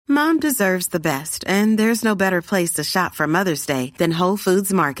Mom deserves the best, and there's no better place to shop for Mother's Day than Whole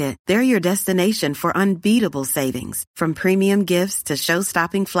Foods Market. They're your destination for unbeatable savings, from premium gifts to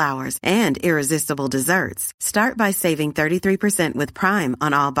show-stopping flowers and irresistible desserts. Start by saving 33% with Prime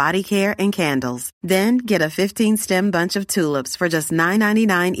on all body care and candles. Then get a 15-stem bunch of tulips for just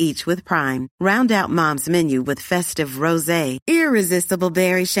 $9.99 each with Prime. Round out Mom's menu with festive rosé, irresistible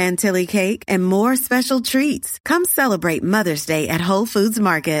berry chantilly cake, and more special treats. Come celebrate Mother's Day at Whole Foods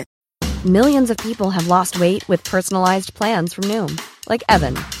Market. Millions of people have lost weight with personalized plans from Noom. Like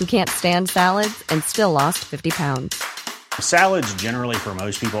Evan, who can't stand salads and still lost 50 pounds. Salads generally for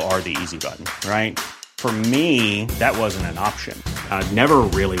most people are the easy button, right? For me, that wasn't an option. I never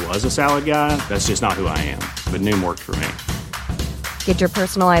really was a salad guy. That's just not who I am. But Noom worked for me. Get your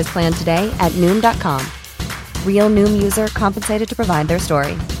personalized plan today at Noom.com. Real Noom user compensated to provide their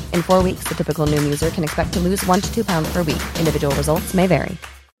story. In 4 weeks, the typical Noom user can expect to lose 1 to 2 pounds per week. Individual results may vary.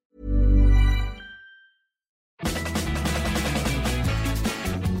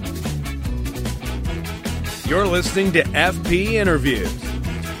 You're listening to FP Interviews.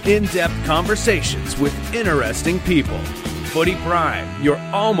 In-depth conversations with interesting people. Footy Prime, your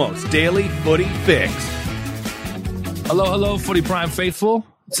almost daily footy fix. Hello, Footy Prime faithful.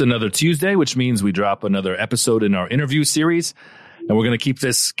 It's another Tuesday, which means we drop another episode in our interview series. And we're going to keep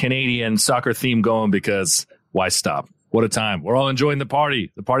this Canadian soccer theme going because why stop? What a time. We're all enjoying the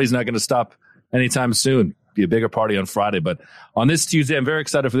party. The party's not going to stop anytime soon. Be a bigger party on Friday. But on this Tuesday, I'm very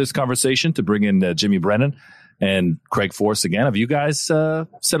excited for this conversation to bring in Jimmy Brennan and Craig Force again. Have you guys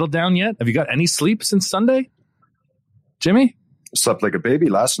settled down yet? Have you got any sleep since Sunday? Jimmy? Slept like a baby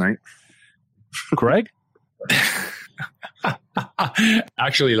last night. Craig?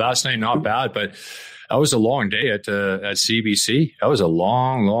 Actually, last night, not bad, but that was a long day at CBC. That was a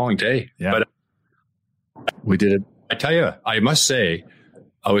long day. Yeah. But we did it. I tell you, I must say,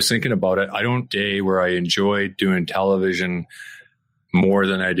 I was thinking about it. I don't day where I enjoyed doing television more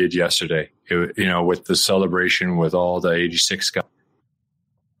than I did yesterday. With the celebration with all the 86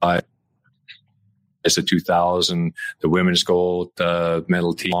 guys. It's the 2000, the women's gold, the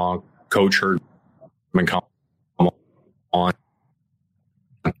medal team, Coach Herdman come on,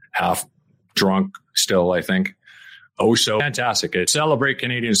 half drunk still, I think. Oh, so fantastic. Celebrate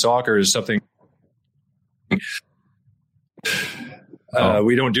Canadian soccer is something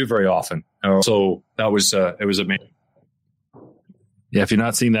we don't do very often. So that was, it was amazing. Yeah, if you're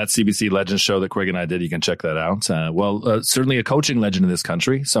not seeing that CBC Legends show that Craig and I did, you can check that out. Certainly a coaching legend in this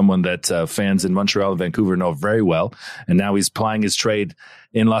country, someone that fans in Montreal and Vancouver know very well. And now he's plying his trade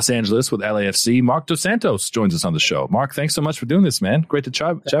in Los Angeles with LAFC. Marc Dos Santos joins us on the show. Marc, thanks so much for doing this, man. Great to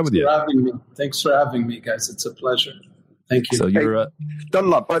chat with you. Thanks for having me, guys. It's a pleasure. Thank you. So you're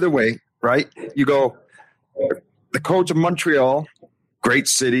Dunlop, by the way, right? You go, the coach of Montreal, great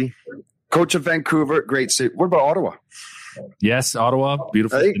city. Coach of Vancouver, great city. What about Ottawa? Yes, Ottawa,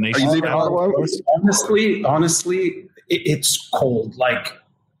 beautiful. Hey, are you leaving Ottawa? Honestly, it's cold. Like,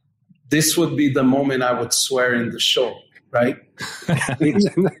 this would be the moment I would swear in the show, right?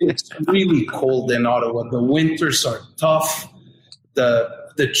 It's really cold in Ottawa. The winters are tough.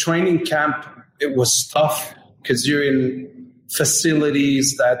 The training camp, it was tough because you're in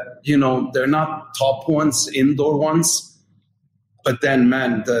facilities that, they're not top ones, indoor ones. But then,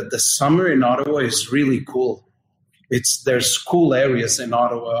 man, the summer in Ottawa is really cool. There's cool areas in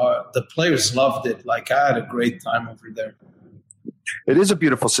Ottawa. The players loved it. Like, I had a great time over there. It is a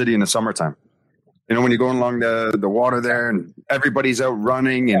beautiful city in the summertime. When you're going along the water there and everybody's out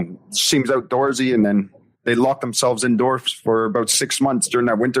running and seems outdoorsy, and then they lock themselves indoors for about 6 months during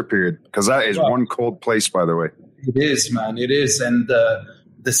that winter period, because that is one cold place, by the way. It is, man. It is. And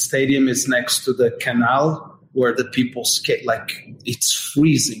the stadium is next to the canal where the people skate. Like, it's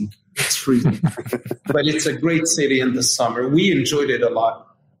freezing. It's freezing, but it's a great city in the summer. We enjoyed it a lot.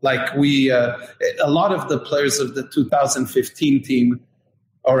 Like a lot of the players of the 2015 team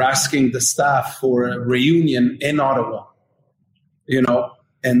are asking the staff for a reunion in Ottawa,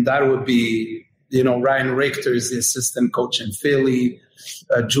 and that would be, Ryan Richter is the assistant coach in Philly,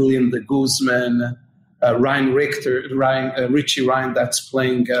 Julian de Guzman, Richie Ryan that's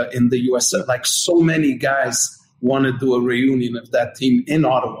playing in the US. Like, so many guys want to do a reunion of that team in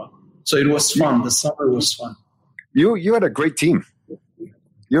Ottawa. So it was fun. The summer was fun. You had a great team.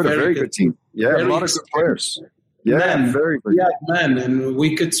 You had a very good team. Yeah, a lot of good players. Yeah, man, very good. Yeah, man, and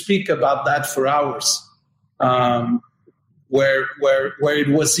we could speak about that for hours. Where it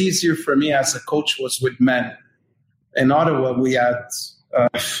was easier for me as a coach was with men. In Ottawa, we had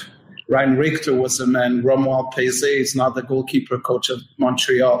Ryan Richter was a man. Romuald Payset is now the goalkeeper coach of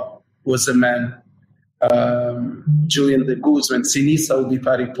Montreal, was a man. Julian de Guzman, Sinisa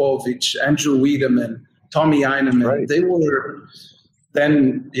Udiparipovic, Andrew Wiedemann, Tommy Heinemann. Right. They were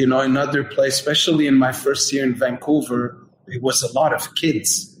then, in other places, especially in my first year in Vancouver, it was a lot of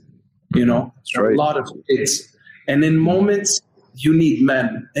kids, a lot of kids. And in moments, you need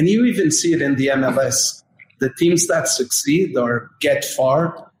men. And you even see it in the MLS. The teams that succeed or get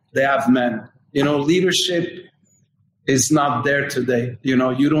far, they have men. Leadership is not there today.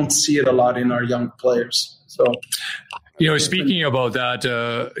 You don't see it a lot in our young players. So, speaking about that,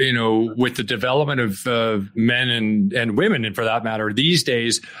 with the development of men and women, and for that matter, these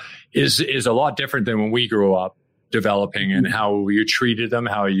days is a lot different than when we grew up developing, and how you treated them,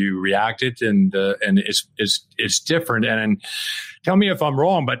 how you reacted, and it's different. And tell me if I'm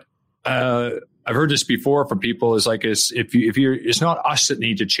wrong, but I've heard this before from people. It's not us that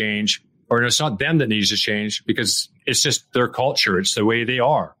need to change, or it's not them that needs to change, because it's just their culture. It's the way they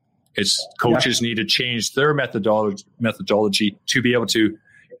are. It's coaches need to change their methodology to be able to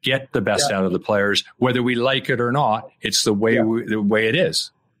get the best out of the players, whether we like it or not. It's the way the way it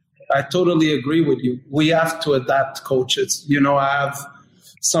is. I totally agree with you. We have to adapt, coaches. I have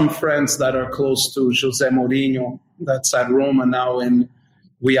some friends that are close to Jose Mourinho that's at Roma now, and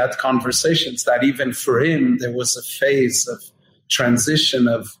we had conversations that even for him, there was a phase of transition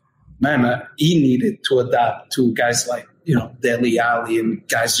of, he needed to adapt to guys like, Dele Alli and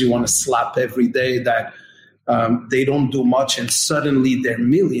guys you want to slap every day that they don't do much and suddenly they're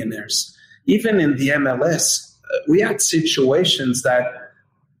millionaires. Even in the MLS, we had situations that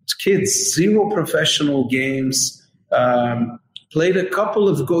kids, 0 professional games, played a couple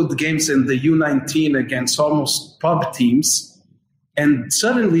of good games in the U19 against almost pub teams, and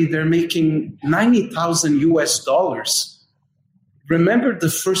suddenly they're making $90,000. Remember the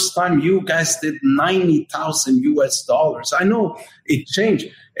first time you guys did $90,000? I know it changed,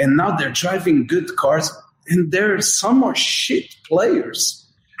 and now they're driving good cars, and some are shit players.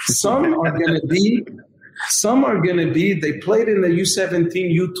 Some are going to be, they played in the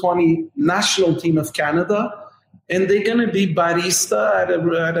U17, U20 national team of Canada, and they're going to be barista at a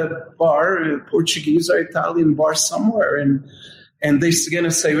bar, a Portuguese or Italian bar somewhere, and they're going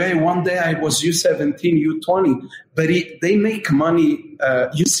to say, hey, one day I was U17, U20. But they make money.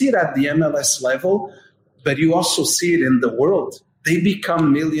 You see it at the MLS level, but you also see it in the world. They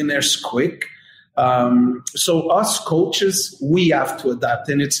become millionaires quick. So us coaches, we have to adapt.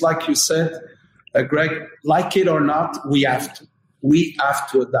 And it's like you said, Greg, like it or not, we have to. We have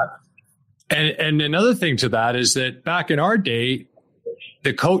to adapt. And another thing to that is that back in our day,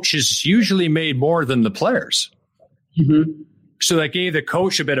 the coaches usually made more than the players. Mm-hmm. So that gave the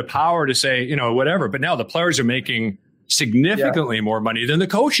coach a bit of power to say, whatever. But now the players are making significantly more money than the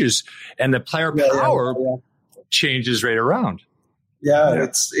coaches, and the player power changes right around. Yeah,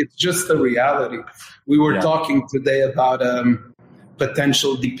 it's just the reality. We were talking today about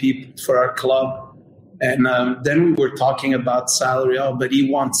potential DP for our club, and then we were talking about salary. Oh, but he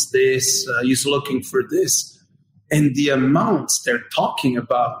wants this. He's looking for this. And the amounts they're talking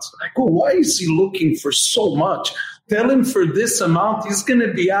about, I go, why is he looking for so much? Tell him for this amount, he's going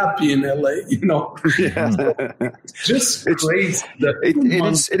to be happy in LA, It's crazy.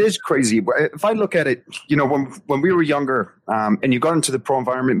 It is crazy. If I look at it, when we were younger and you got into the pro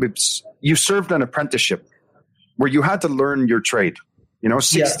environment, you served an apprenticeship where you had to learn your trade,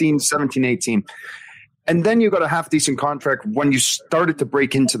 16, 17, 18. And then you got a half-decent contract when you started to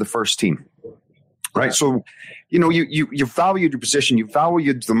break into the first team. Right. So, you valued your position. You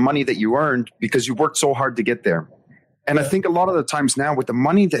valued the money that you earned because you worked so hard to get there. And I think a lot of the times now with the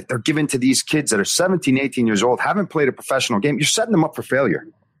money that they're giving to these kids that are 17, 18 years old, haven't played a professional game, you're setting them up for failure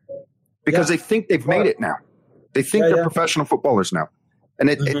because they think they've made it now. They think they're professional footballers now. And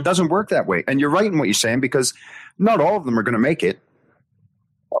it doesn't work that way. And you're right in what you're saying, because not all of them are going to make it.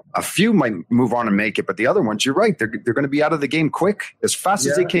 A few might move on and make it, but the other ones, you're right. They're going to be out of the game quick. As fast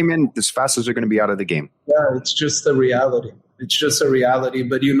as they came in, as fast as they're going to be out of the game. Yeah, it's just a reality. It's just a reality.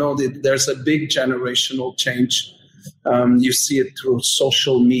 But there's a big generational change. You see it through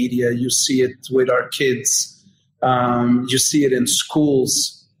social media. You see it with our kids. You see it in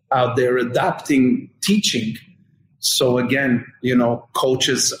schools out there adapting teaching. So again,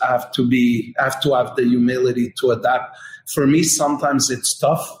 coaches have to have the humility to adapt. For me, sometimes it's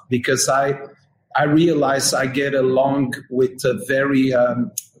tough because I realize I get along with a very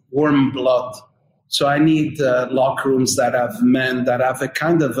warm blood. So I need locker rooms that have men that have a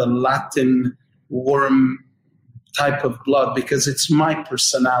kind of a Latin warm type of blood because it's my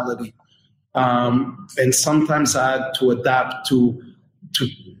personality. And sometimes I had to adapt to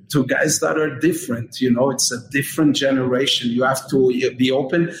guys that are different. It's a different generation. You have to be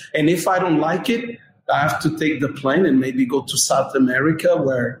open. And if I don't like it, I have to take the plane and maybe go to South America,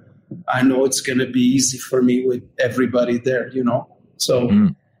 where I know it's going to be easy for me with everybody there, So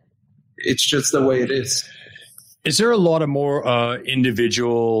it's just the way it is. Is there a lot of more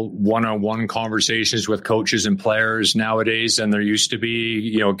individual one-on-one conversations with coaches and players nowadays than there used to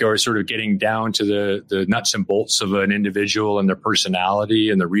be, or sort of getting down to the nuts and bolts of an individual and their personality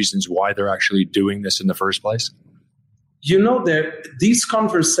and the reasons why they're actually doing this in the first place? These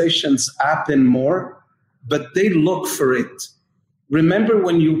conversations happen more, but they look for it. Remember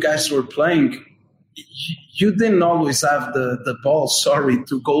when you guys were playing, you didn't always have the ball,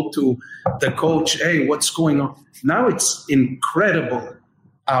 to go to the coach, hey, what's going on? Now it's incredible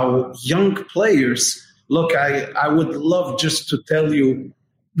how young players, look, I would love just to tell you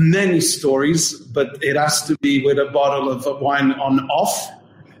many stories, but it has to be with a bottle of wine on off.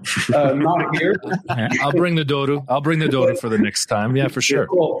 Not here. I'll bring the Dodo. For the next time. Yeah, for sure.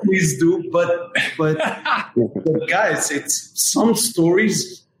 Well, please do. But guys, it's some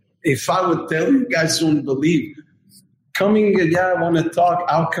stories. If I would tell you, guys don't believe. Coming, I want to talk.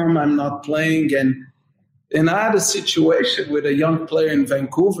 How come I'm not playing? And I had a situation with a young player in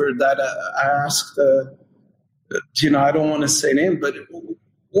Vancouver that I asked. I don't want to say name, but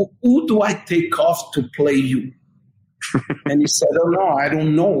who do I take off to play you? And he said, oh, no, I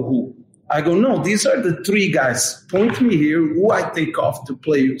don't know who. I go, no, these are the three guys. Point me here, who I take off to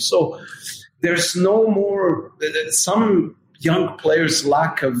play you. So there's no more, some young players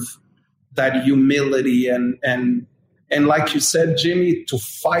lack of that humility and like you said, Jimmy, to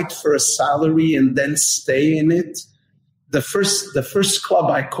fight for a salary and then stay in it. The first club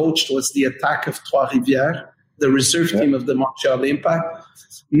I coached was the Attack of Trois-Rivières, the reserve team of the Montreal Impact.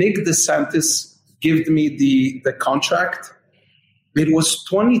 Nick DeSantis gave me the contract. It was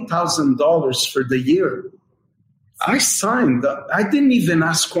 $20,000 for the year. I signed. I didn't even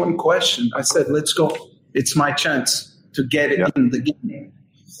ask one question. I said, let's go. It's my chance to get it in the game.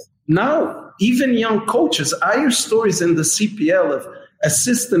 Now, even young coaches, I hear stories in the CPL of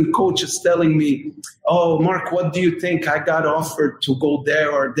assistant coaches telling me, oh, Marc, what do you think? I got offered to go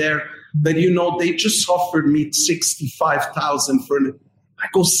there or there. But, they just offered me $65,000 for it. I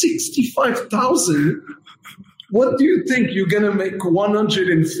go, $65,000? What do you think? You're going to make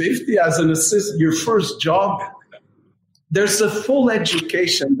 $150 as an assistant, your first job? There's a full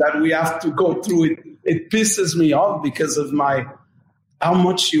education that we have to go through. It pisses me off because of how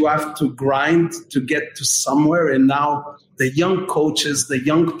much you have to grind to get to somewhere. And now the young coaches, the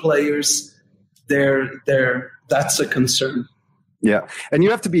young players, that's a concern. Yeah. And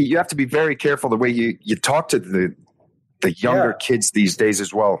you have to be very careful the way you talk to the younger kids these days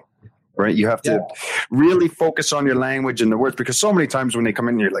as well, right? You have to really focus on your language and the words, because so many times when they come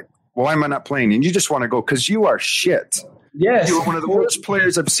in, you're like, why am I not playing? And you just want to go because you are shit. Yes. You're one of the worst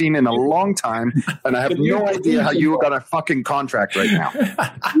players I've seen in a long time, and I have no idea how you got a fucking contract right now.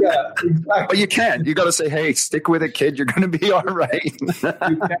 Yeah, exactly. But you can. You got to say, hey, stick with it, kid. You're going to be all right.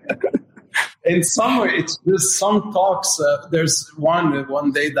 In somewhere, it's just some talks. There's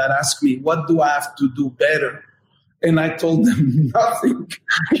one day that asked me, what do I have to do better? And I told them, nothing.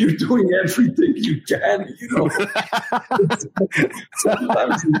 You're doing everything you can,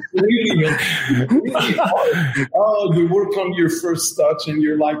 Sometimes it's really hard. Oh, you work on your first touch and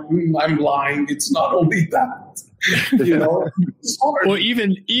you're like, I'm lying. It's not only that. It's hard. Well,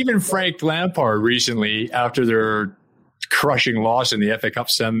 even Frank Lampard recently, after their crushing loss in the FA Cup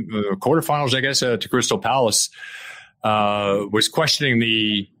quarterfinals, I guess, to Crystal Palace, was questioning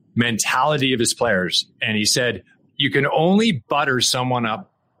the mentality of his players. And he said, you can only butter someone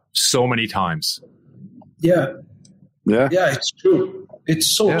up so many times. Yeah. It's true.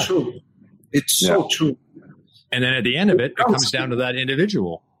 It's so true. It's so true. And then at the end of it comes down to that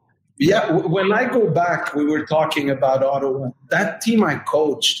individual. Yeah. When I go back, we were talking about Ottawa. That team I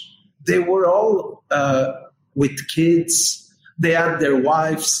coached, they were all with kids. They had their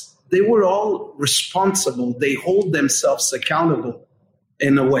wives. They were all responsible. They hold themselves accountable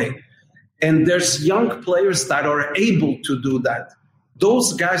in a way. And there's young players that are able to do that.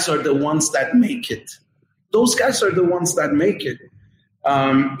 Those guys are the ones that make it.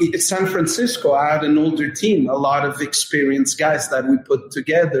 In San Francisco, I had an older team, a lot of experienced guys that we put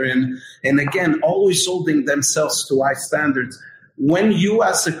together. And again, always holding themselves to high standards. When you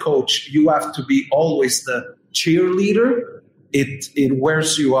as a coach, you have to be always the cheerleader. It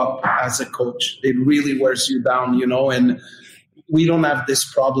wears you up as a coach. It really wears you down, and we don't have this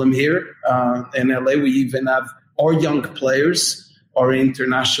problem here in LA. We even have our young players are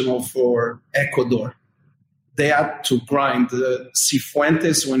international for Ecuador. They had to grind.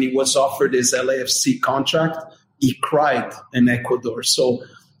 Cifuentes, when he was offered his LAFC contract, he cried in Ecuador. So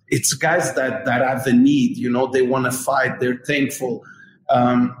It's guys that have a need, they want to fight, they're thankful.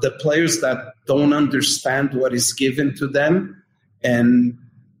 The players that don't understand what is given to them, and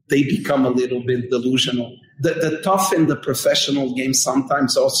they become a little bit delusional. The tough in the professional game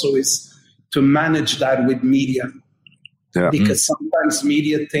sometimes also is to manage that with media. Yeah. Because sometimes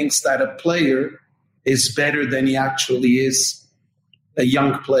media thinks that a player is better than he actually is, a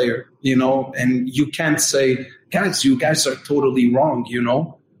young player, and you can't say, guys, you guys are totally wrong,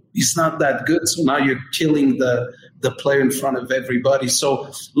 He's not that good. So now you're killing the player in front of everybody. So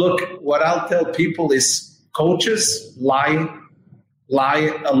look, what I'll tell people is coaches lie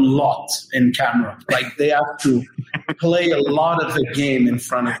a lot in camera. Like they have to play a lot of the game in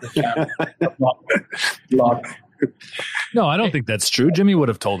front of the camera. A lot. No, I don't think that's true. Jimmy would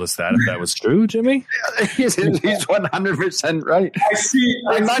have told us that if that was true, Jimmy. He's 100% right. I see.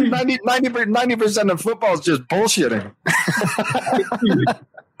 90% of football is just bullshitting.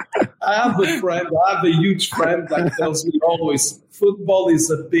 I have a huge friend that tells me always, football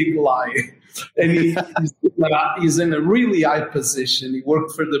is a big lie. And he's in a really high position. He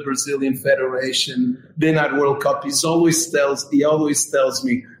worked for the Brazilian Federation, been at World Cup. He always tells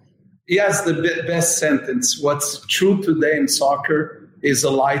me, he has the best sentence. What's true today in soccer is a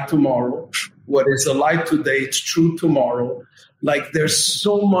lie tomorrow. What is a lie today, it's true tomorrow. Like there's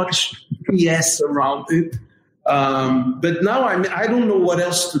so much BS around it. But now I don't know what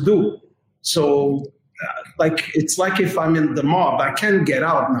else to do. So it's like if I'm in the mob, I can't get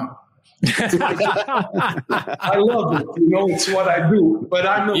out now. I love it. It's what I do. But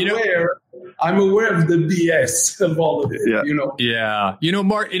I'm aware of the BS of all of it. Yeah.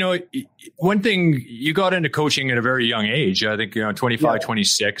 Marc, one thing, you got into coaching at a very young age. I think, 25,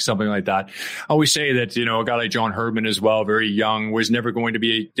 26, something like that. I always say that, a guy like John Herdman as well, very young, was never going to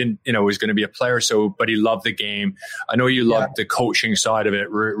be, was going to be a player. But he loved the game. I know you loved the coaching side of it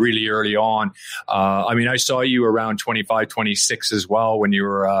really early on. I saw you around 25, 26 as well when you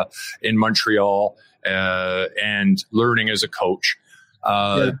were in Montreal and learning as a coach.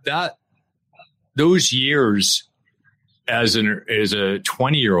 Those years as a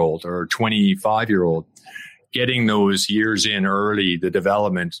 20-year-old or 25-year-old, getting those years in early, the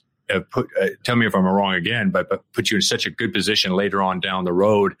development, tell me if I'm wrong again, but put you in such a good position later on down the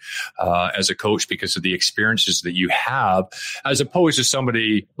road as a coach because of the experiences that you have, as opposed to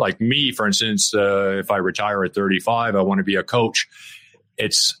somebody like me, for instance, if I retire at 35, I want to be a coach. I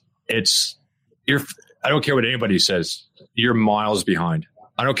don't care what anybody says, you're miles behind.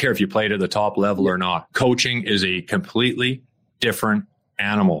 I don't care if you played at the top level or not. Coaching is a completely different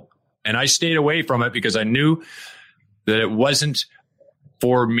animal. And I stayed away from it because I knew that it wasn't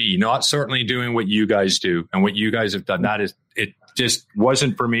for me, not certainly doing what you guys do and what you guys have done. It just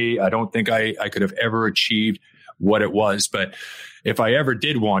wasn't for me. I don't think I could have ever achieved what it was. But if I ever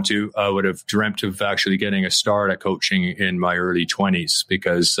did want to, I would have dreamt of actually getting a start at coaching in my early 20s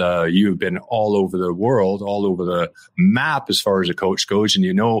because you've been all over the world, all over the map as far as a coach goes, and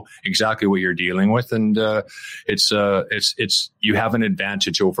you know exactly what you're dealing with. And it's you have an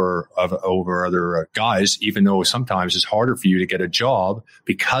advantage over other guys, even though sometimes it's harder for you to get a job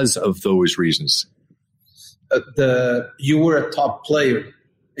because of those reasons. You were a top player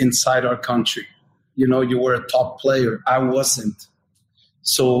inside our country. You were a top player. I wasn't.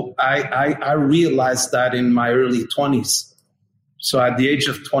 So I realized that in my early 20s. So at the age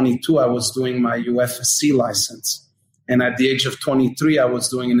of 22, I was doing my UFSC license. And at the age of 23, I was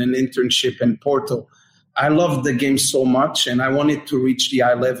doing an internship in Porto. I loved the game so much, and I wanted to reach the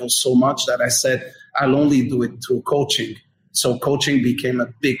high level so much that I said, I'll only do it through coaching. So coaching became a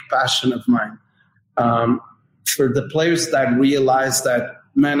big passion of mine. For the players that realize that,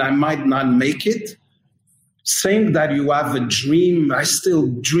 man, I might not make it, saying that you have a dream, I still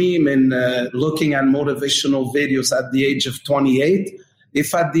dream in looking at motivational videos at the age of 28.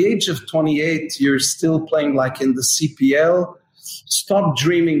 If at the age of 28 you're still playing like in the CPL, stop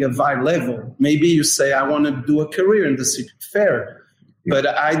dreaming of high level. Maybe you say, I want to do a career in the CPL. Fair. But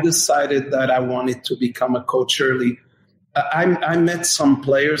I decided that I wanted to become a coach early. I met some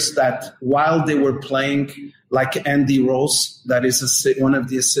players that while they were playing, like Andy Rose, that is one of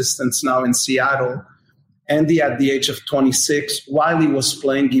the assistants now in Seattle, Andy, at the age of 26, while he was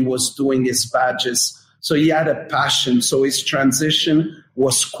playing, he was doing his badges. So he had a passion. So his transition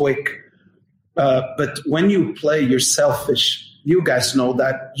was quick. But when you play, you're selfish. You guys know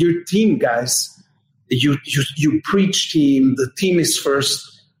that. You're team guys. You preach team. The team is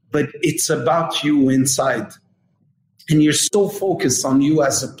first. But it's about you inside. And you're so focused on you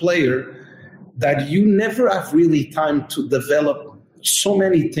as a player that you never have really time to develop so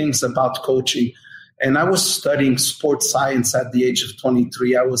many things about coaching. And I was studying sports science at the age of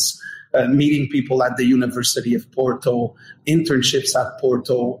 23. I was meeting people at the University of Porto, internships at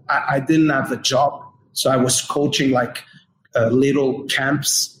Porto. I didn't have a job, so I was coaching like little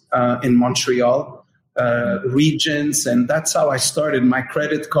camps in Montreal, regions, and that's how I started. My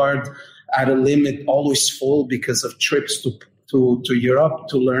credit card had a limit, always full because of trips to Europe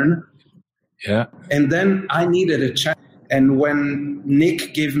to learn. Yeah. And then I needed a chance. And when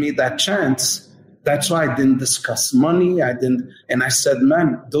Nick gave me that chance, that's why I didn't discuss money. And I said,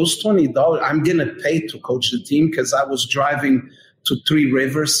 man, those $20, I'm going to pay to coach the team, because I was driving to Three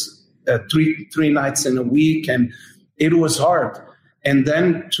Rivers three nights in a week, and it was hard. And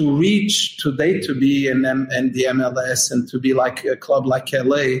then to reach today to be in the MLS and to be like a club like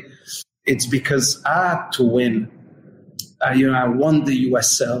LA, it's because I had to win. I won the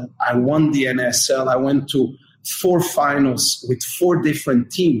USL. I won the NSL. I went to 4 finals with 4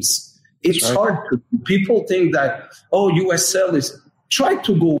 different teams. It's hard to. People think that, USL is. Try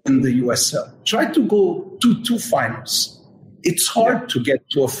to go in the USL. Try to go to 2 finals. It's hard to get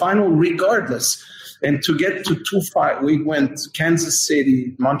to a final regardless. And to get to 2 finals, we went Kansas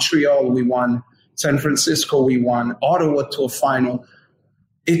City, Montreal, we won. San Francisco, we won. Ottawa to a final.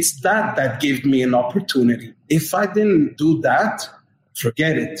 It's that gave me an opportunity. If I didn't do that,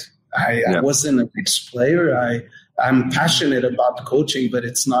 forget it. I wasn't a mixed player. I'm passionate about coaching, but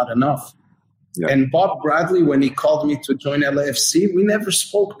it's not enough. Yeah. And Bob Bradley, when he called me to join LAFC, we never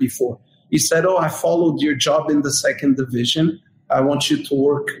spoke before. He said, I followed your job in the 2nd division. I want you to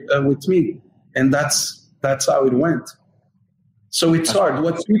work with me. And that's how it went. So it's hard.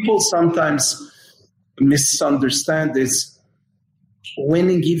 What people sometimes misunderstand is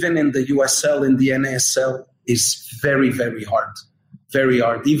winning even in the USL, in the NASL, is very, very hard. Very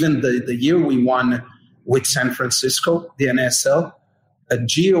hard. Even the year we won with San Francisco, the NASL,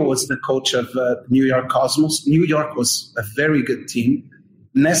 Gio was the coach of New York Cosmos. New York was a very good team.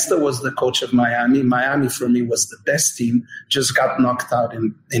 Nesta was the coach of Miami. Miami, for me, was the best team. Just got knocked out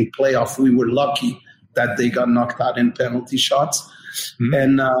in playoff. We were lucky that they got knocked out in penalty shots.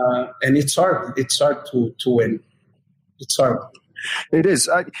 Mm-hmm. And it's hard. It's hard to win. It's hard. It is.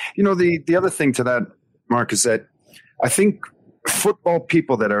 The other thing to that, Marc, is that I think football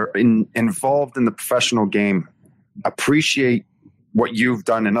people that are involved in the professional game appreciate what you've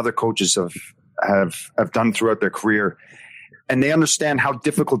done and other coaches have done throughout their career. And they understand how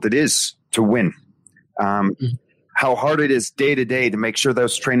difficult it is to win, how hard it is day to day to make sure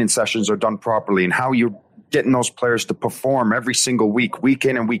those training sessions are done properly, and how you're getting those players to perform every single week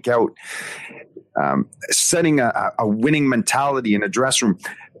in and week out, setting a winning mentality in a dressing room.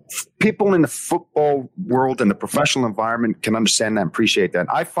 People in the football world and the professional environment can understand that and appreciate that.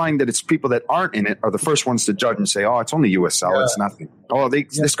 I find that it's people that aren't in it are the first ones to judge and say, it's only USL. It's nothing.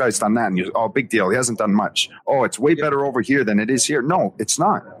 This guy's done that. And big deal. He hasn't done much. It's way better over here than it is here. No, it's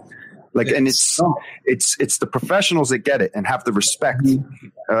not. It's the professionals that get it and have the respect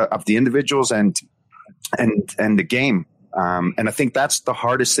of the individuals and the game. And I think that's the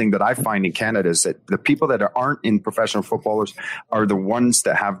hardest thing that I find in Canada, is that the people that aren't in professional footballers are the ones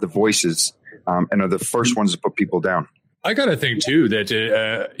that have the voices and are the first ones to put people down. I got to think too that,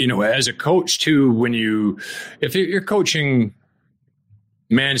 as a coach too, if you're coaching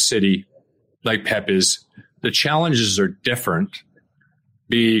Man City like Pep is, the challenges are different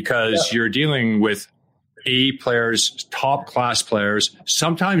because you're dealing with A players, top class players,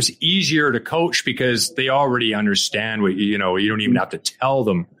 sometimes easier to coach because they already understand what you don't even have to tell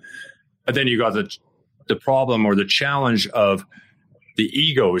them. But then you got the problem or the challenge of the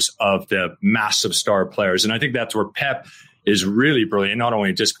egos of the massive star players. And I think that's where Pep is really brilliant, not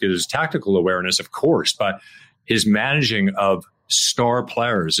only just because of his tactical awareness, of course, but his managing of star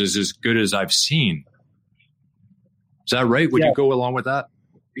players is as good as I've seen. Is that right? Would you go along with that?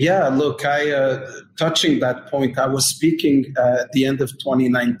 Yeah, look, touching that point, I was speaking at the end of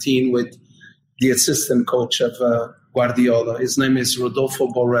 2019 with the assistant coach of Guardiola. His name is Rodolfo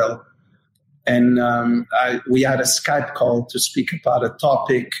Borrell. And we had a Skype call to speak about a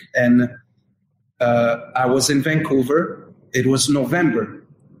topic. And I was in Vancouver. It was November.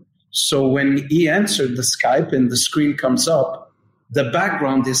 So when he answered the Skype and the screen comes up, the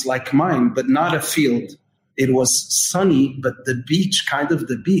background is like mine, but not a field. It was sunny, but the beach, kind of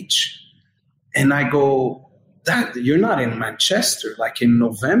the beach. And I go, Dad, you're not in Manchester, like in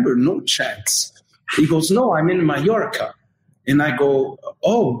November, no chance. He goes, no, I'm in Mallorca. And I go,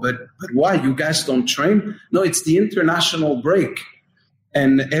 but why? You guys don't train? No, it's the international break.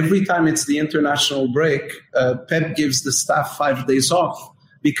 And every time it's the international break, Pep gives the staff 5 days off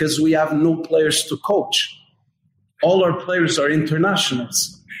because we have no players to coach. All our players are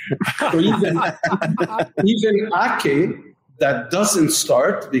internationals. So even Ake, that doesn't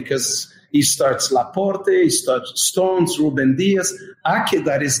start because he starts Laporte, he starts Stones, Ruben Diaz. Ake,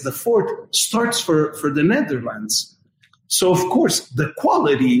 that is the fourth, starts for the Netherlands. So, of course, the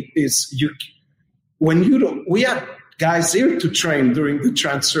quality is we have guys here to train during the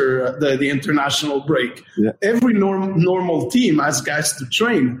transfer, the international break. Yeah. Every normal team has guys to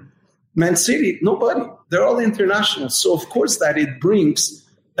train. Man City, nobody. They're all international. So, of course, that it brings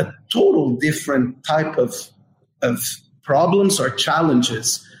a total different type of problems or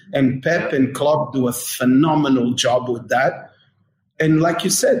challenges. And Pep and Klopp do a phenomenal job with that. And like you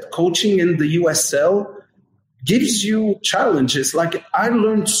said, coaching in the USL gives you challenges. Like I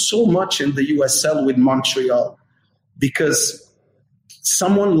learned so much in the USL with Montreal because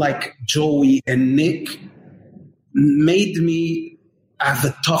someone like Joey and Nick made me have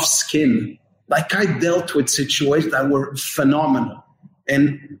a tough skin. Like I dealt with situations that were phenomenal.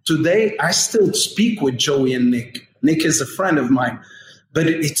 And today I still speak with Joey and Nick. Nick is a friend of mine, but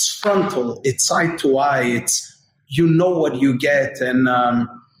it's frontal, it's eye to eye, it's you know what you get, and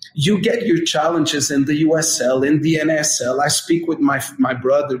you get your challenges in the USL, in the NSL. I speak with my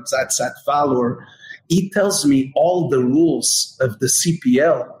brother that's at Valor. He tells me all the rules of the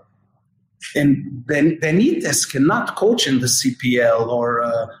CPL. And Benitez cannot coach in the CPL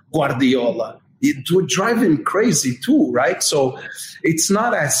or Guardiola. It would drive him crazy too, right? So it's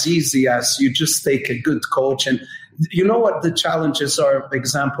not as easy as you just take a good coach. And you know what the challenges are, for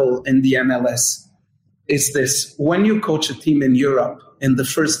example, in the MLS, is this. When you coach a team in Europe in the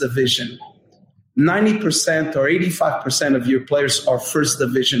first division, 90% or 85% of your players are first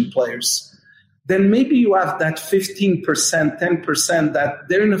division players. Then maybe you have that 15%, 10% that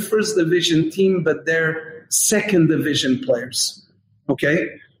they're in a first division team, but they're second division players. Okay?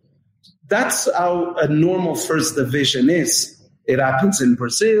 That's how a normal first division is. It happens in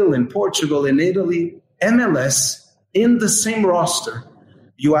Brazil, in Portugal, in Italy. MLS, in the same roster,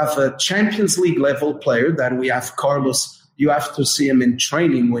 you have a Champions League level player that we have Carlos. You have to see him in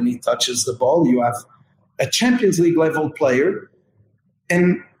training when he touches the ball. You have a Champions League level player.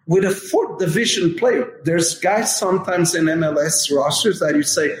 And with a fourth division player, there's guys sometimes in MLS rosters that you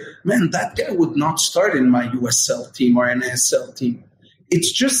say, man, that guy would not start in my USL team or NSL team.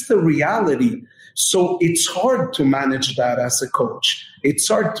 It's just the reality. So it's hard to manage that as a coach. It's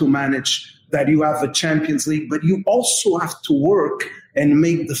hard to manage that you have a Champions League, but you also have to work and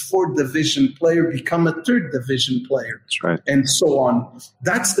make the fourth division player become a third division player. That's right. And so on.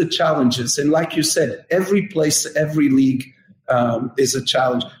 That's the challenges. And like you said, every place, every league is a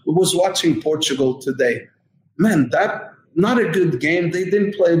challenge. I was watching Portugal today. Man, that not a good game. They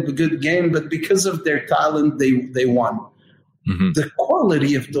didn't play a good game, but because of their talent, they won. Mm-hmm. The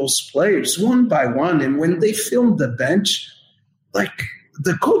quality of those players, one by one, and when they film the bench, like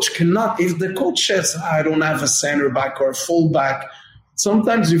the coach cannot, if the coach says, I don't have a center back or a full back,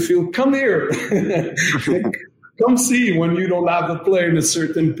 sometimes you feel, come here, come see when you don't have a player in a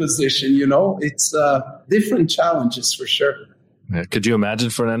certain position, you know? It's different challenges for sure. Yeah. Could you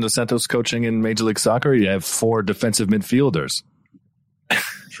imagine Fernando Santos coaching in Major League Soccer? You have 4 defensive midfielders.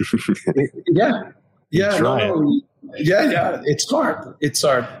 Yeah, it's hard.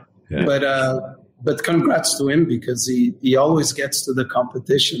 Yeah. But congrats to him because he always gets to the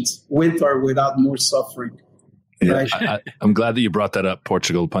competitions with or without more suffering. Yeah. Right? I'm glad that you brought that up,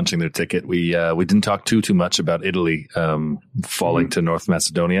 Portugal punching their ticket. We didn't talk too much about Italy falling to North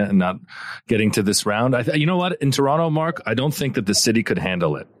Macedonia and not getting to this round. You know what? In Toronto, Mark, I don't think that the city could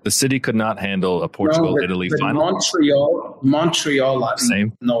handle it. The city could not handle a Portugal-Italy final. Montreal.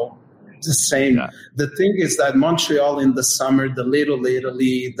 Same? No, it's the same. Yeah. The thing is that Montreal in the summer, the Little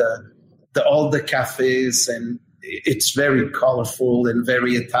Italy, all the cafes, and it's very colorful and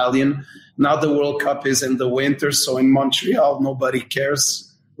very Italian. Now the World Cup is in the winter, so in Montreal, nobody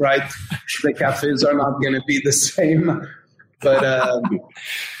cares, right? The cafes are not going to be the same. But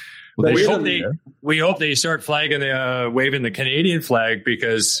we hope they start waving the Canadian flag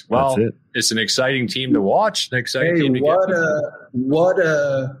because, well, it's an exciting team to watch. An exciting team to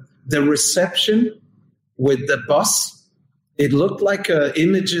the reception with the bus. It looked like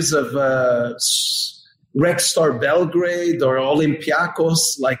images of Red Star Belgrade or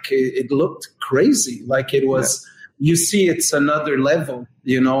Olympiacos. Like it looked crazy. Like it was, you see, it's another level,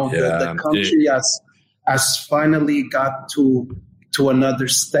 you know, the country has finally got to another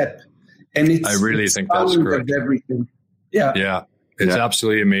step. And I really think that's correct. Everything. Yeah. It's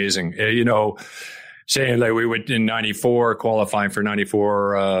absolutely amazing. You know, saying like we went in 94, qualifying for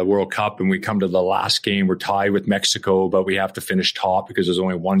 94 World Cup, and we come to the last game, we're tied with Mexico, but we have to finish top because there's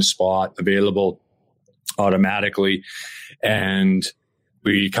only one spot available automatically. And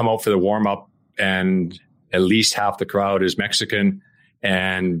we come out for the warm up and at least half the crowd is Mexican,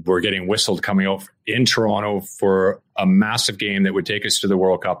 and we're getting whistled coming out in Toronto for a massive game that would take us to the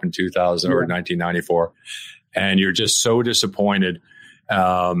World Cup in 2000 or 1994. And you're just so disappointed,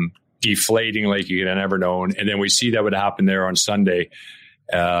 deflating like you could have never known. And then we see that would happen there on Sunday.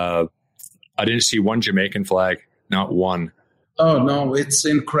 I didn't see one Jamaican flag, not one. Oh, no, it's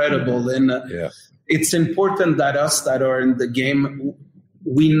incredible. And it's important that us that are in the game,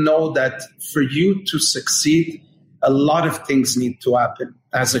 we know that for you to succeed, a lot of things need to happen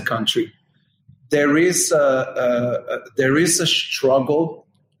as a country. There is a struggle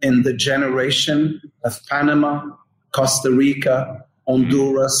in the generation of Panama, Costa Rica,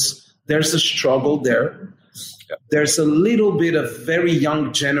 Honduras. There's a struggle there. There's a little bit of very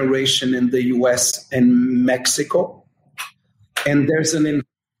young generation in the U.S. and Mexico. And there's an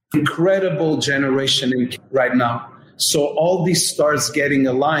incredible generation right now. So all these stars getting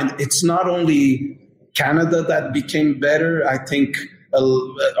aligned, it's not only Canada that became better. I think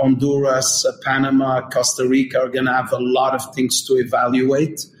Honduras, Panama, Costa Rica are going to have a lot of things to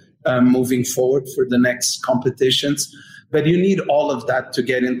evaluate moving forward for the next competitions. But you need all of that to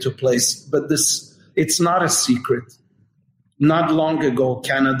get into place. But it's not a secret. Not long ago,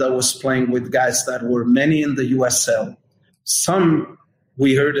 Canada was playing with guys that were many in the USL. Some,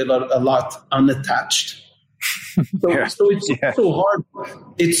 we heard a lot unattached. So it's so hard.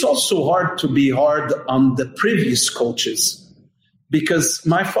 It's also hard to be hard on the previous coaches, because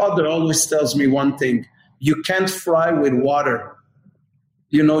my father always tells me one thing: you can't fry with water.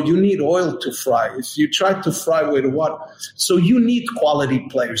 You need oil to fry. If you try to fry with water, so you need quality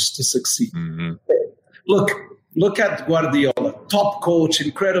players to succeed. Mm-hmm. Look at Guardiola, top coach,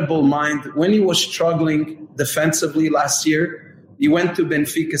 incredible mind. When he was struggling defensively last year, he went to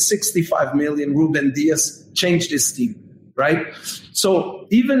Benfica, 65 million. Ruben Diaz changed his team, right? So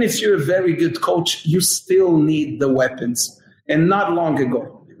even if you're a very good coach, you still need the weapons. And not long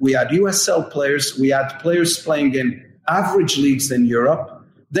ago, we had USL players. We had players playing in average leagues in Europe.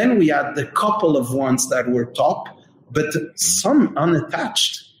 Then we had the couple of ones that were top, but some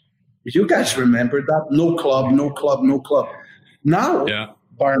unattached. You guys remember that? No club. Now,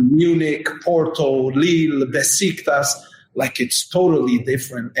 Bayern Munich, Porto, Lille, Besiktas, like it's totally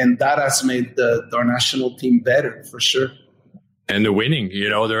different. And that has made our national team better for sure. And the winning,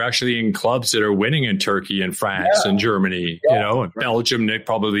 they're actually in clubs that are winning in Turkey and France and Germany, and Belgium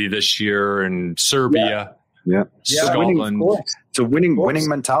probably this year, and Serbia, Scotland. It's a winning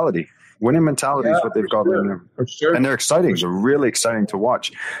mentality. Winning mentality is what they've got in there. For sure. And they're exciting. They're really exciting to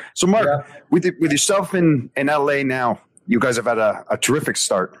watch. So, Marc, with yourself in LA now, you guys have had a terrific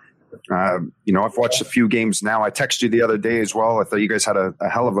start. I've watched a few games now. I texted you the other day as well. I thought you guys had a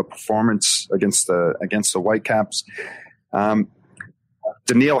hell of a performance against the Whitecaps.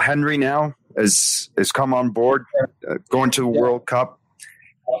 Daniil Henry now has come on board, going to the World Cup.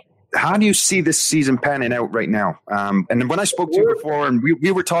 How do you see this season panning out right now? And then when I spoke to you before, and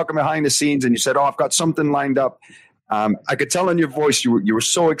we were talking behind the scenes, and you said, I've got something lined up. I could tell in your voice you were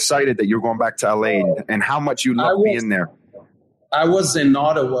so excited that you were going back to LA and how much you loved being there. I was in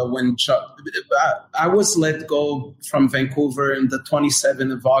Ottawa when I was let go from Vancouver on the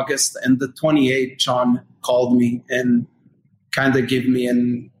 27th of August, and the 28th, John called me and kind of gave me a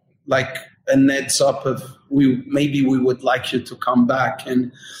heads up of we would like you to come back.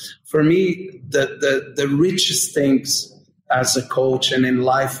 And for me, the richest things as a coach and in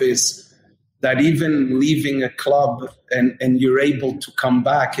life is that even leaving a club and you're able to come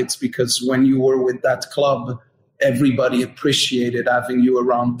back, it's because when you were with that club, everybody appreciated having you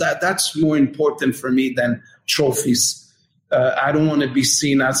around. That's more important for me than trophies. I don't want to be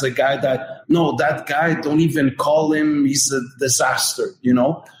seen as a guy that guy, don't even call him, he's a disaster,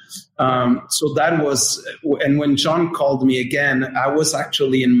 So that was, and when John called me again, I was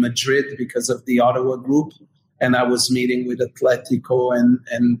actually in Madrid because of the Ottawa group, and I was meeting with Atletico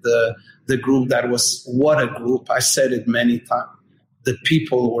and the group that was, what a group. I said it many times. The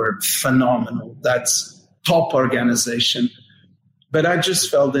people were phenomenal. That's top organization. But I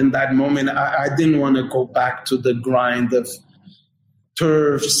just felt in that moment, I didn't want to go back to the grind of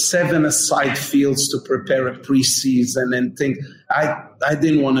turf, 7-a-side fields to prepare a preseason and think. I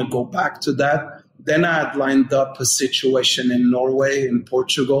didn't want to go back to that. Then I had lined up a situation in Norway and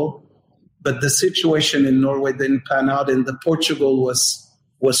Portugal, but the situation in Norway didn't pan out, and the Portugal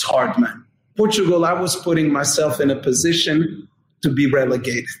was hard, man. Portugal, I was putting myself in a position to be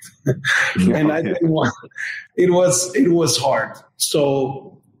relegated, and I didn't want. It was hard.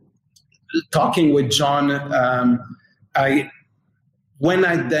 So, talking with John, when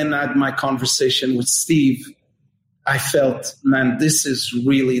I then had my conversation with Steve, I felt, man, this is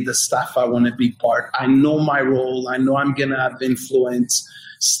really the stuff I want to be part. I know my role. I know I'm going to have influence.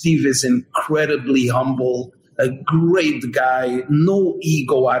 Steve is incredibly humble, a great guy, no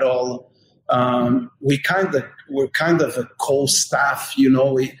ego at all. We're kind of a co-staff, you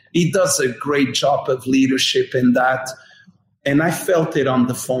know. He does a great job of leadership in that. And I felt it on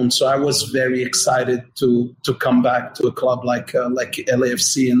the phone, so I was very excited to come back to a club like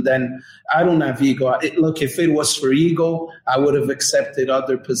LAFC. And then I don't have ego. Look, if it was for ego, I would have accepted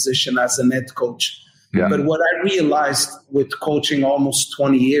other position as a head coach. Yeah. But what I realized with coaching almost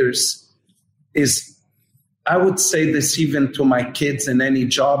 20 years is, I would say this even to my kids in any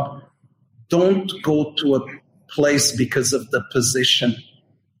job, don't go to a place because of the position.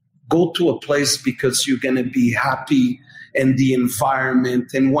 Go to a place because you're going to be happy and the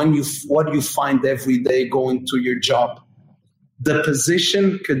environment and what you find every day going to your job. The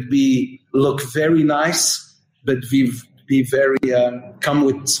position could look very nice, but be very come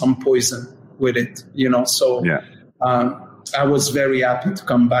with some poison with it, you know. So I was very happy to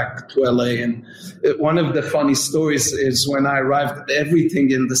come back to LA. And one of the funny stories is when I arrived,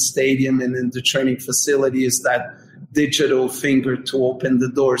 everything in the stadium and in the training facility is that digital finger to open the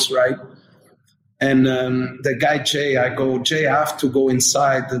doors, right? And the guy, Jay, I go, Jay, I have to go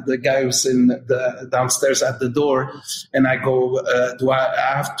inside. The guy who's downstairs at the door. And I go, do I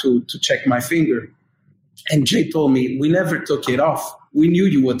have to check my finger? And Jay told me, we never took it off. We knew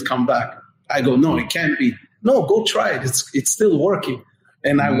you would come back. I go, no, it can't be. No, go try it. It's still working.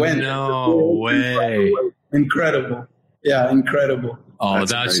 And I went. No way. Incredible. Yeah, incredible. Oh,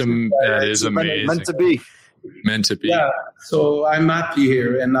 that is amazing. Meant to be. Meant to be. Yeah. So I'm happy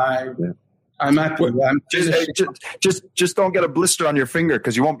here, and I'm happy. Just don't get a blister on your finger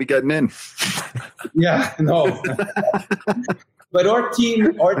because you won't be getting in. Yeah, no. But our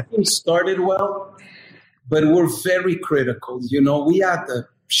team started well, but we're very critical. You know, we had a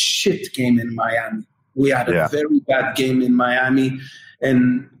shit game in Miami. We had a very bad game in Miami,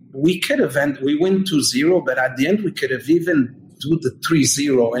 and we could have we win 2-0, but at the end we could have even do the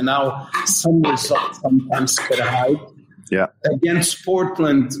 3-0, and now some results sometimes could hide. Yeah. Against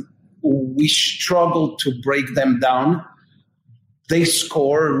Portland, we struggled to break them down. They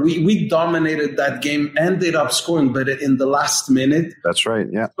score. We dominated that game, ended up scoring, but in the last minute. That's right,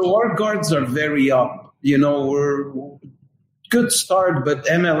 yeah. So our guards are very up. You know, we're good start, but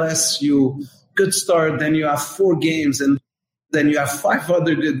MLS, good start, then you have 4 games, and then you have 5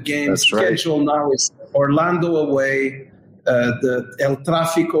 other good games. That's right. Schedule now is Orlando away, the El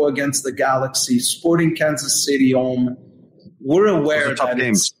Tráfico against the Galaxy, Sporting Kansas City home. We're aware Those are tough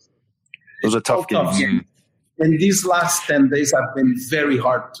games. Those are tough games. And these last 10 days have been very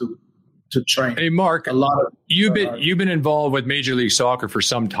hard to train. Hey, Marc, you've been involved with Major League Soccer for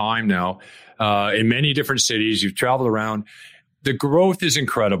some time now, in many different cities. You've traveled around. The growth is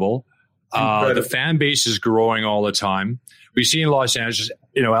incredible. The fan base is growing all the time. We see in Los Angeles,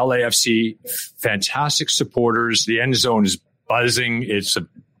 you know, LAFC, fantastic supporters. The end zone is buzzing. It's a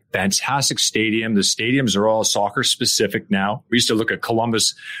fantastic stadium. The stadiums are all soccer specific now. We used to look at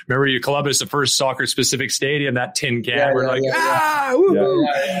Columbus. Remember Columbus, the first soccer specific stadium, that tin can.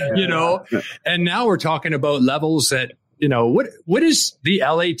 You know, and now we're talking about levels that, you know, what is the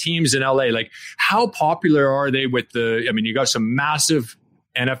LA teams in LA? Like, how popular are they with you got some massive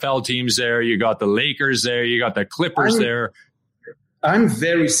NFL teams there. You got the Lakers there. You got the Clippers there. I'm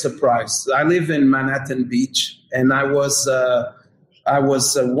very surprised. I live in Manhattan Beach, and I was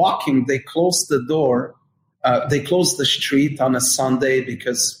walking. They closed the door. They closed the street on a Sunday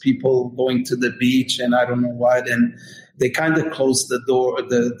because people going to the beach, and I don't know what. And they kind of closed the door,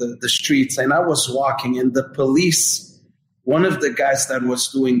 the streets. And I was walking, and the police, one of the guys that was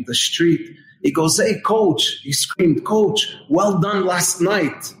doing the street, he goes, "Hey, coach," he screamed, "Coach, well done last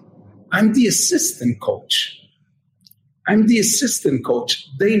night." I'm the assistant coach.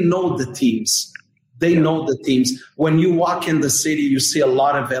 They know the teams. When you walk in the city, you see a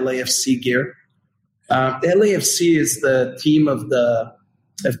lot of LAFC gear. LAFC is the team of the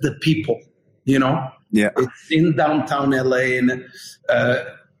people, you know? Yeah. It's in downtown LA, and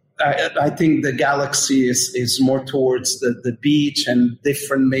I think the Galaxy is more towards the beach and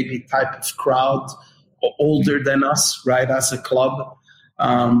different maybe type of crowd, older than us, right, as a club.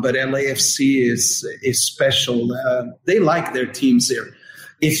 But LAFC is special. They like their teams here.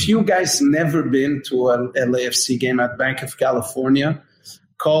 If you guys never been to an LAFC game at Bank of California,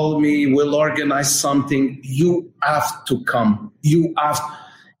 call me. We'll organize something. You have to come. It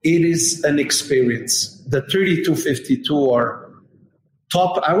is an experience. The 3252 are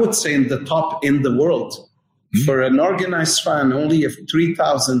top, I would say, in the top in the world. Mm-hmm. For an organized fan, only if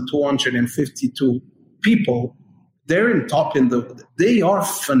 3,252 people They're in top they are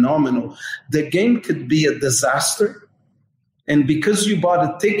phenomenal. The game could be a disaster. And because you bought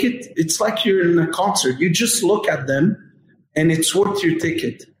a ticket, it's like you're in a concert. You just look at them and it's worth your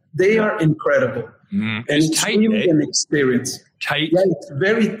ticket. They are incredible. And it's tight, really an experience. Tight. Yeah, it's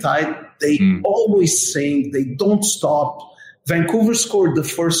very tight. They always sing. They don't stop. Vancouver scored the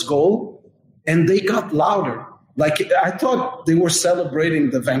first goal and they got louder. Like, I thought they were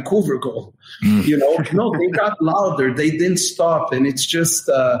celebrating the Vancouver goal. No, they got louder. They didn't stop. And it's just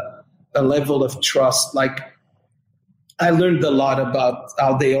a level of trust. Like, I learned a lot about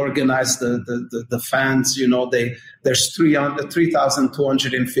how they organize the fans. There's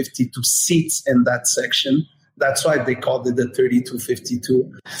 3,252 seats in that section. That's why they called it the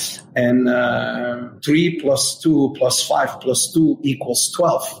 3252. And 3 plus 2 plus 5 plus 2 equals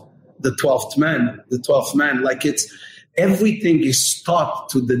 12. The 12th man. Like, it's everything is thought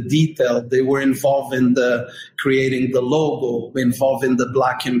to the detail. They were involved in creating the logo, involved in the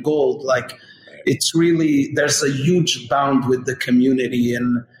black and gold. Like, it's really, there's a huge bond with the community,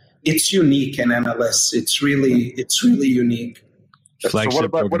 and it's unique in MLS. It's really unique. Flagship. So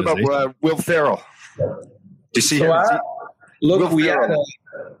what about Will Ferrell? Do you see him? Look, we had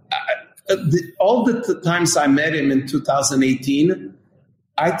all the times I met him in 2018,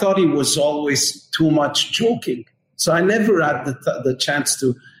 I thought he was always too much joking. So I never had the chance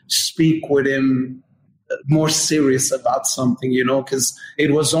to speak with him more serious about something, because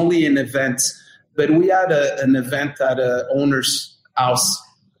it was only in events. But we had an event at an owner's house,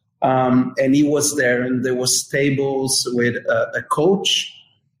 and he was there, and there was tables with a coach,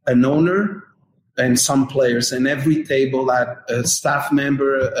 an owner, and some players. And every table had a staff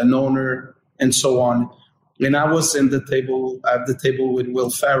member, an owner, and so on. And I was at the table with Will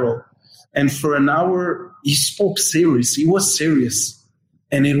Ferrell. And for an hour, he spoke serious. He was serious.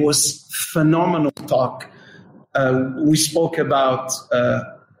 And it was phenomenal talk. We spoke about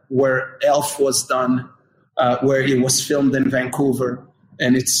where Elf was done, where it was filmed in Vancouver.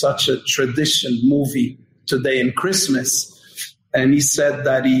 And it's such a tradition movie today in Christmas. And he said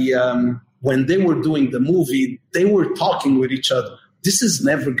that when they were doing the movie, they were talking with each other. This is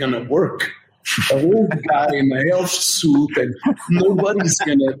never going to work. A old guy in an elf suit, and nobody's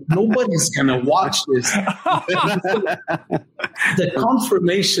gonna watch this. The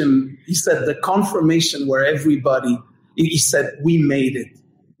confirmation, he said, where everybody, he said, we made it,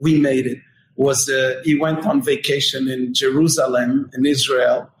 was he went on vacation in Jerusalem, in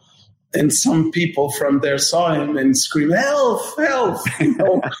Israel, and some people from there saw him and screamed, "Help, help!"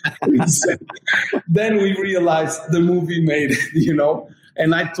 Then we realized the movie made it,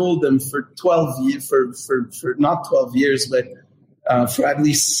 And I told them for 12 years, for not 12 years, but for at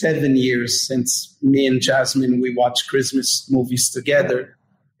least 7 years, since me and Jasmine, we watch Christmas movies together.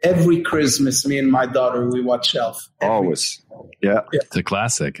 Every Christmas, me and my daughter, we watch Elf. Always. Yeah. It's a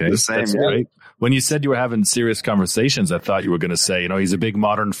classic. Eh? The same, That's great. When you said you were having serious conversations, I thought you were going to say, he's a big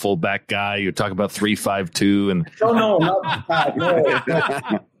modern fullback guy. You talk about 3-5-2 and No, not that. No.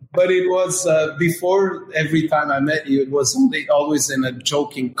 But it was before. Every time I met you, it was always in a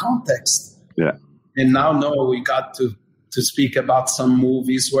joking context. Yeah. And now, we got to speak about some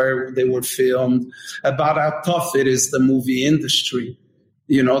movies where they were filmed, about how tough it is, the movie industry.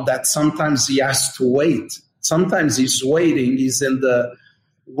 That sometimes he has to wait. Sometimes he's waiting. He's in the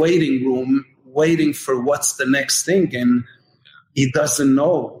waiting room, waiting for what's the next thing, and he doesn't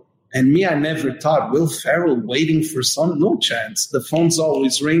know. And me, I never thought, Will Ferrell waiting for no chance. The phone's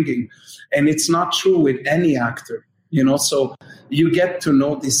always ringing. And it's not true with any actor, so you get to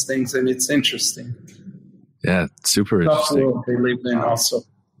know these things, and it's interesting. Yeah, super interesting. World they live in also.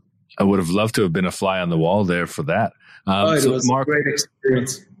 I would have loved to have been a fly on the wall there for that. It was Marc, a great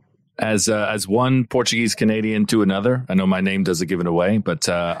experience. As one Portuguese Canadian to another, I know my name doesn't give it away, but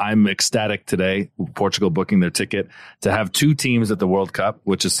I'm ecstatic today, Portugal booking their ticket to have two teams at the World Cup,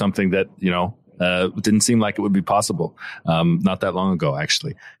 which is something that, didn't seem like it would be possible not that long ago,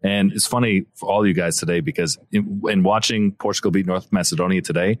 actually. And it's funny for all you guys today, because in watching Portugal beat North Macedonia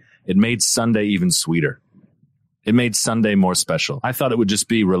today, it made Sunday even sweeter. It made Sunday more special. I thought it would just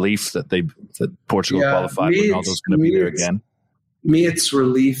be relief that Portugal qualified. Ronaldo's going to be there again. Me, it's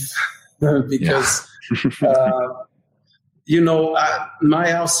relief because, my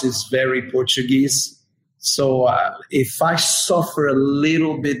house is very Portuguese. So if I suffer a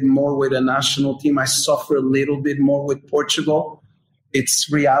little bit more with a national team, I suffer a little bit more with Portugal.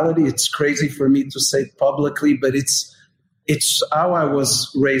 It's reality. It's crazy for me to say it publicly, but it's how I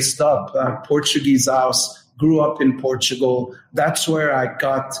was raised up. Portuguese house, grew up in Portugal. That's where I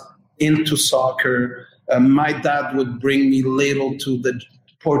got into soccer. My dad would bring me little to the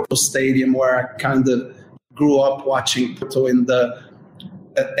Porto Stadium, where I kind of grew up watching Porto in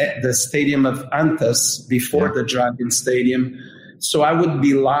the stadium of Santos before the Dragon Stadium. So I would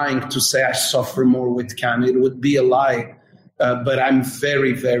be lying to say I suffer more with Canada. It would be a lie. But I'm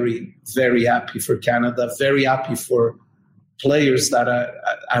very, very, very happy for Canada, very happy for players that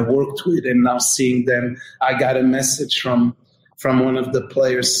I worked with, and now seeing them. I got a message from one of the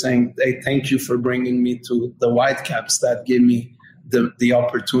players saying, hey, thank you for bringing me to the Whitecaps. That gave me the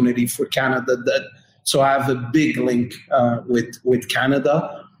opportunity for Canada. So I have a big link with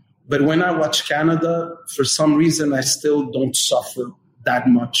Canada. But when I watch Canada, for some reason, I still don't suffer that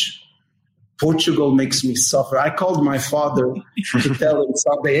much. Portugal makes me suffer. I called my father to tell him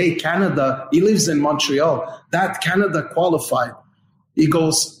Sunday, hey, Canada, he lives in Montreal, that Canada qualified. He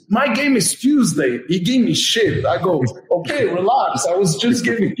goes, my game is Tuesday. He gave me shit. I go, okay, relax. I was just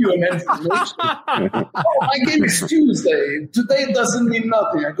giving you an information. Oh, my game is Tuesday. Today doesn't mean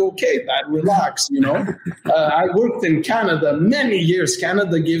nothing. I go, okay, Dad, relax, I worked in Canada many years.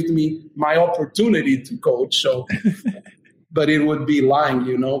 Canada gave me my opportunity to coach. So, but it would be lying,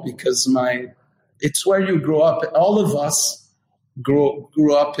 because it's where you grow up. All of us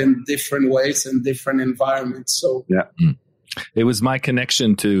grew up in different ways and different environments. So yeah. It was my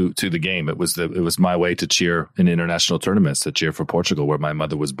connection to the game. It was my way to cheer in international tournaments, to cheer for Portugal, where my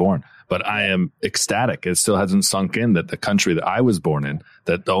mother was born. But I am ecstatic. It still hasn't sunk in that the country that I was born in,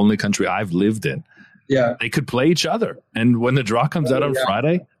 that the only country I've lived in, they could play each other. And when the draw comes out on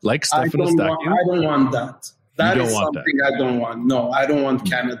Friday, like Stefan Eustáquio, I don't want that. That is something I don't want. No, I don't want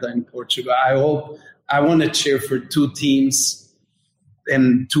Canada and Portugal. I want to cheer for two teams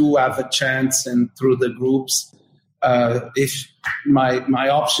and two have a chance and through the groups. If my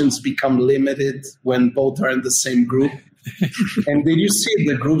options become limited when both are in the same group. And did you see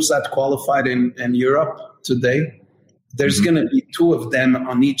the groups that qualified in Europe today? There's going to be two of them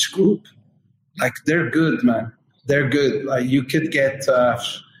on each group. Like, they're good, man. They're good. Like, you could get,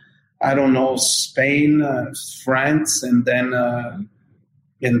 Spain, France, and then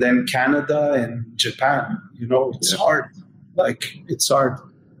Canada and Japan. It's hard. It's hard.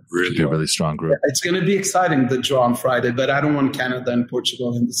 Really, really strong group. It's going to be exciting, the draw on Friday, but I don't want Canada and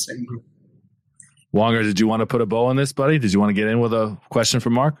Portugal in the same group. Wonger, did you want to put a bow on this, buddy? Did you want to get in with a question for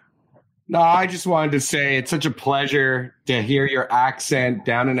Marc? No, I just wanted to say it's such a pleasure to hear your accent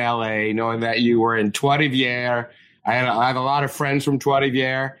down in LA, knowing that you were in Trois-Rivières. I have a lot of friends from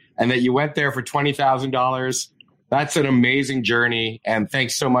Trois-Rivières, and that you went there for $20,000. That's an amazing journey, and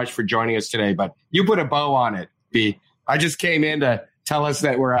thanks so much for joining us today. But you put a bow on it, B. I just came in to tell us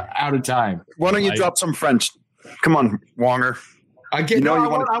that we're out of time. Why don't you drop some French? Come on, Wonger. I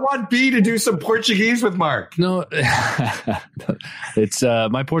want B to do some Portuguese with Marc. No, it's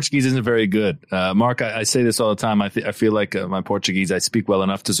my Portuguese isn't very good. Marc, I say this all the time. I feel like my Portuguese, I speak well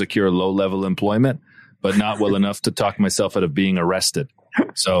enough to secure low-level employment, but not well enough to talk myself out of being arrested.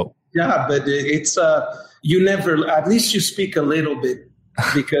 So yeah, but it's you never. At least you speak a little bit,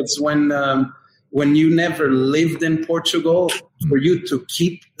 because when you never lived in Portugal, for you to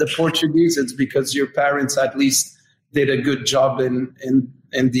keep the Portuguese, it's because your parents at least did a good job in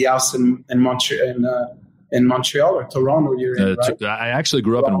the house in Montreal or Toronto. You're in, right? I actually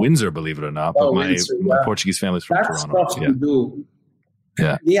grew up in Windsor, believe it or not, but my Portuguese family's from Toronto. That's tough to do.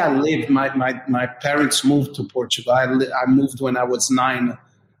 Yeah. Yeah, I lived. My parents moved to Portugal. I moved when I was 9,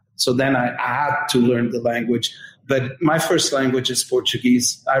 so then I had to learn the language. But my first language is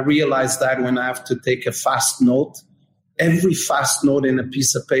Portuguese. I realized that when I have to take a fast note, every fast note in a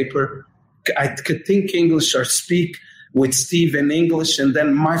piece of paper, I could think English or speak with Steve in English, and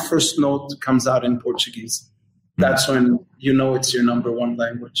then my first note comes out in Portuguese. That's when it's your number one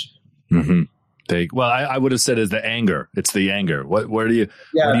language. Mm-hmm. I would have said is the anger. It's the anger. Where do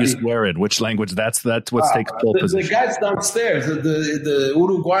you swear in? Which language? That's what takes pole position. The guys downstairs, the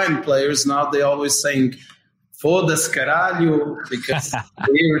Uruguayan players, now they always saying "foda-se caralho" because they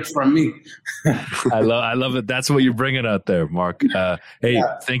hear it from me. I love it. That's what you're bringing out there, Marc.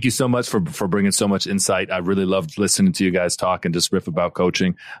 Thank you so much for bringing so much insight. I really loved listening to you guys talk and just riff about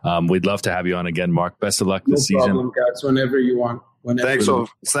coaching. We'd love to have you on again, Marc. Best of luck this season. No problem, guys. Whenever you want. Thanks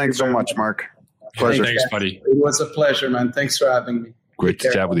so much, Marc. Pleasure. Thanks, buddy. It was a pleasure, man. Thanks for having me. Great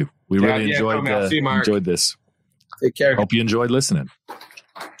to chat with you. We really enjoyed this. Take care. Hope you enjoyed listening.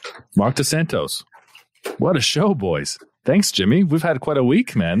 Marc dos Santos. What a show, boys. Thanks, Jimmy. We've had quite a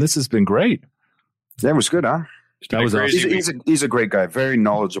week, man. This has been great. That was good, huh? That was awesome. He's a great guy. Very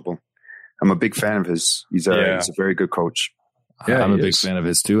knowledgeable. I'm a big fan of his. He's a very good coach. Yeah, I'm a big fan of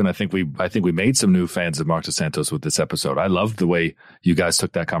his too, and I think we made some new fans of Marc dos Santos with this episode. I loved the way you guys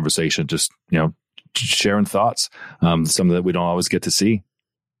took that conversation, just sharing thoughts, some that we don't always get to see.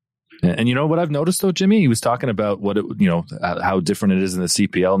 And you know what I've noticed though, Jimmy? He was talking about how different it is in the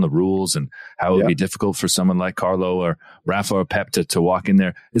CPL and the rules and how it would be difficult for someone like Carlo or Rafa or Pep to walk in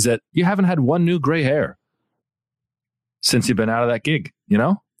there, is that you haven't had one new gray hair since you've been out of that gig, you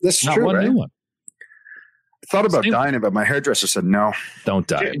know? That's Not true, one right? new one. I thought about dying, but my hairdresser said no. Don't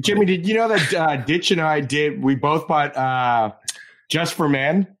die. Jimmy, did you know that Ditch and I we both bought Just for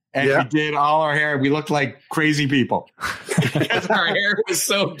Men? And we did all our hair. We looked like crazy people because our hair was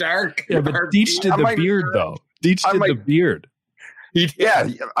so dark. Yeah, but Deitch did the beard, though. Deitch did the beard.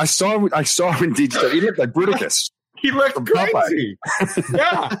 I saw when Deitch did. He looked like Bruticus. He looked crazy.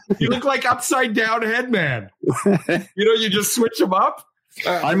 Yeah, he looked like upside down headman. You just switch him up.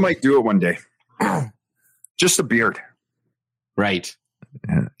 I might do it one day. Just a beard, right?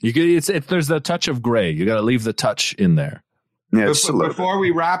 Yeah. There's the touch of gray. You got to leave the touch in there. Yeah, before we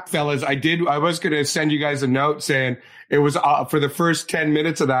wrap, fellas, I was going to send you guys a note saying it was for the first 10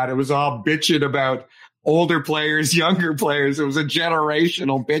 minutes of that. It was all bitching about older players, younger players. It was a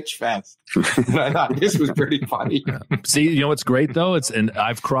generational bitch fest. And I thought this was pretty funny. See, you know what's great though? And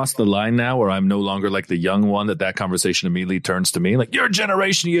I've crossed the line now where I'm no longer like the young one that conversation immediately turns to me like, your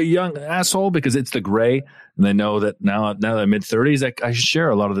generation, you young asshole, because it's the gray. And they know that now that I'm mid-30s, I share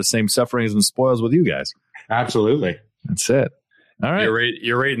a lot of the same sufferings and spoils with you guys. Absolutely. That's it. All right.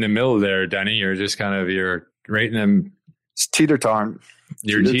 You're right in the middle there, Denny. You're just you're right in them. It's teeter-tottering.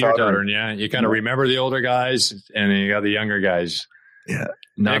 You're teeter-tottering, yeah. You kind of remember the older guys, and then you got the younger guys. Yeah.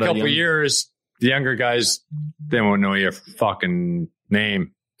 In a couple of years, the younger guys, they won't know your fucking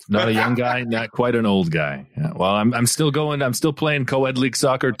name. Not a young guy, not quite an old guy. Yeah. Well, I'm still going. I'm still playing co-ed league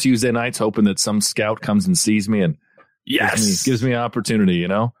soccer Tuesday nights, hoping that some scout comes and sees me and gives me an opportunity, you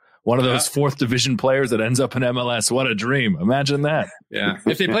know? One of those fourth division players that ends up in MLS. What a dream. Imagine that. Yeah.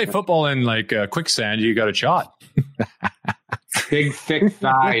 If they play football in quicksand, you got a shot. Big, thick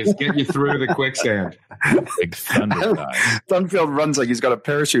thighs get you through the quicksand. Big thunder thighs. Dunfield runs like he's got a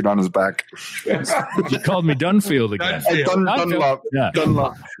parachute on his back. You called me Dunfield again. Dunlop. Yeah.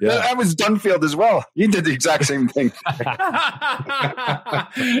 Dunlop. Yeah. That was Dunfield as well. He did the exact same thing.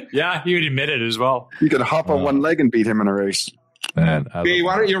 Yeah, he would admit it as well. You could hop on one leg and beat him in a race. Man, hey,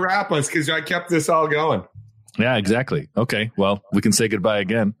 why don't you wrap us? Because I kept this all going. Yeah, exactly. Okay, well, we can say goodbye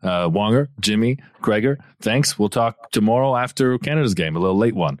again. Wonger, Jimmy, Gregor, thanks. We'll talk tomorrow after Canada's game, a little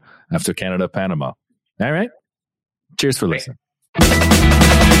late one, after Canada-Panama. All right? Cheers for listening.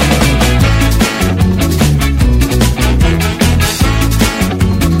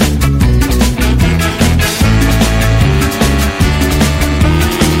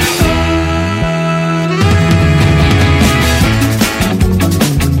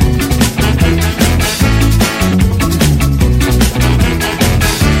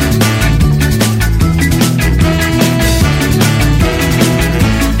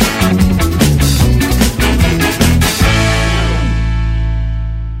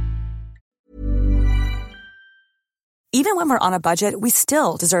 Even when we're on a budget, we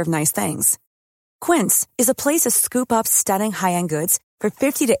still deserve nice things. Quince is a place to scoop up stunning high-end goods for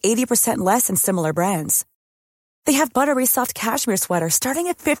 50 to 80% less than similar brands. They have buttery soft cashmere sweaters starting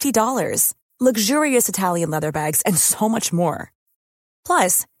at $50, luxurious Italian leather bags, and so much more.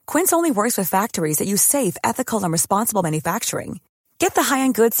 Plus, Quince only works with factories that use safe, ethical, and responsible manufacturing. Get the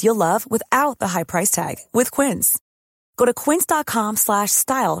high-end goods you'll love without the high price tag with Quince. Go to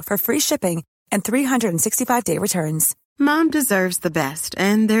quince.com/style for free shipping and 365-day returns. Mom deserves the best,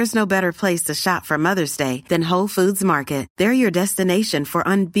 and there's no better place to shop for Mother's Day than Whole Foods Market. They're your destination for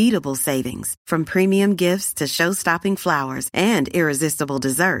unbeatable savings, from premium gifts to show-stopping flowers and irresistible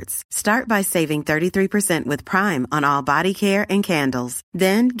desserts. Start by saving 33% with Prime on all body care and candles.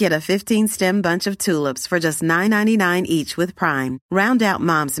 Then get a 15-stem bunch of tulips for just $9.99 each with Prime. Round out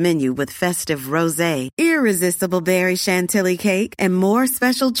Mom's menu with festive rosé, irresistible berry chantilly cake, and more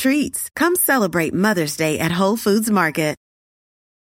special treats. Come celebrate Mother's Day at Whole Foods Market.